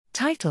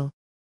Title: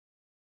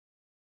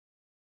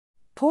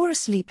 Poorer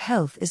sleep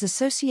health is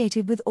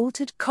associated with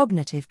altered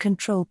cognitive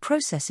control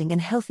processing in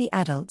healthy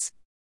adults.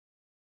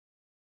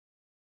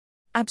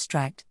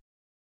 Abstract: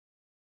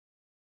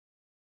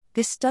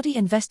 This study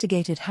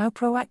investigated how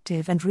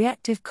proactive and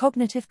reactive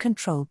cognitive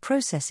control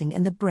processing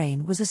in the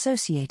brain was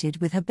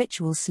associated with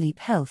habitual sleep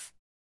health.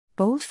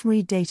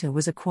 BOLD-free data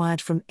was acquired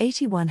from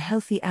 81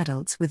 healthy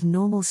adults with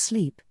normal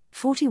sleep,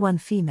 41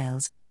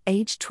 females,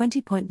 aged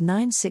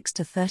 20.96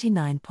 to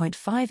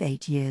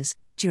 39.58 years,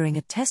 during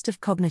a test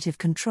of cognitive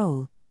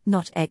control,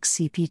 not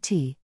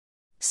XCPT.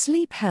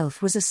 Sleep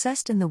health was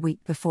assessed in the week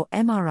before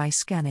MRI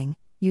scanning,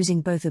 using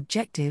both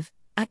objective,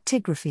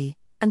 actigraphy,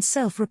 and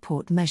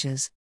self-report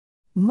measures.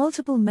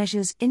 Multiple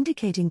measures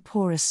indicating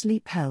poorer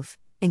sleep health,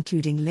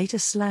 including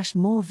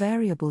later/more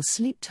variable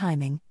sleep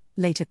timing,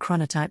 later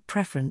chronotype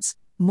preference,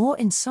 more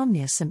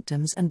insomnia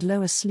symptoms and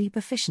lower sleep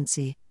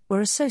efficiency, were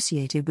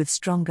associated with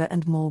stronger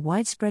and more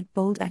widespread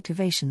BOLD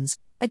activations,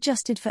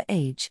 adjusted for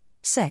age,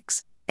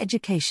 sex,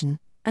 education,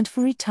 and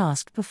for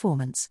task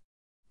performance.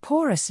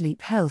 Poorer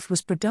sleep health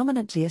was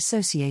predominantly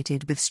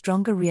associated with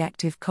stronger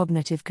reactive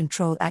cognitive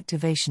control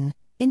activation,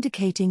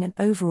 indicating an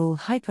overall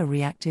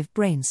hyperreactive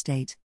brain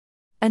state.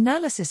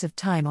 Analysis of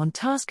time on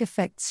task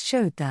effects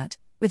showed that,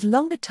 with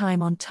longer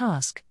time on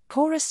task,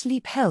 poorer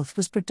sleep health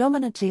was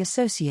predominantly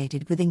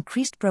associated with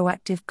increased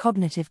proactive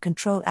cognitive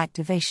control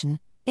activation,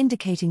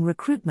 indicating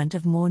recruitment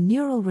of more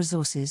neural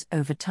resources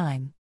over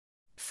time.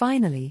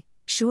 Finally,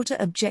 shorter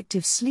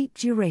objective sleep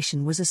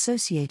duration was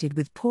associated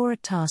with poorer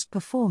task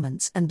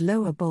performance and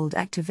lower BOLD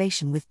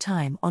activation with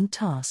time on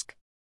task.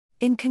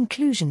 In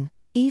conclusion,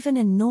 even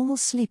in normal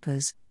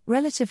sleepers,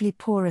 relatively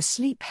poorer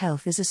sleep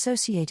health is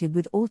associated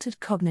with altered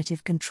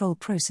cognitive control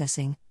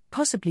processing,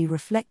 possibly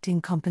reflecting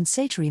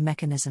compensatory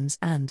mechanisms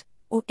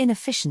and/or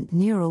inefficient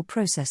neural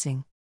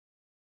processing.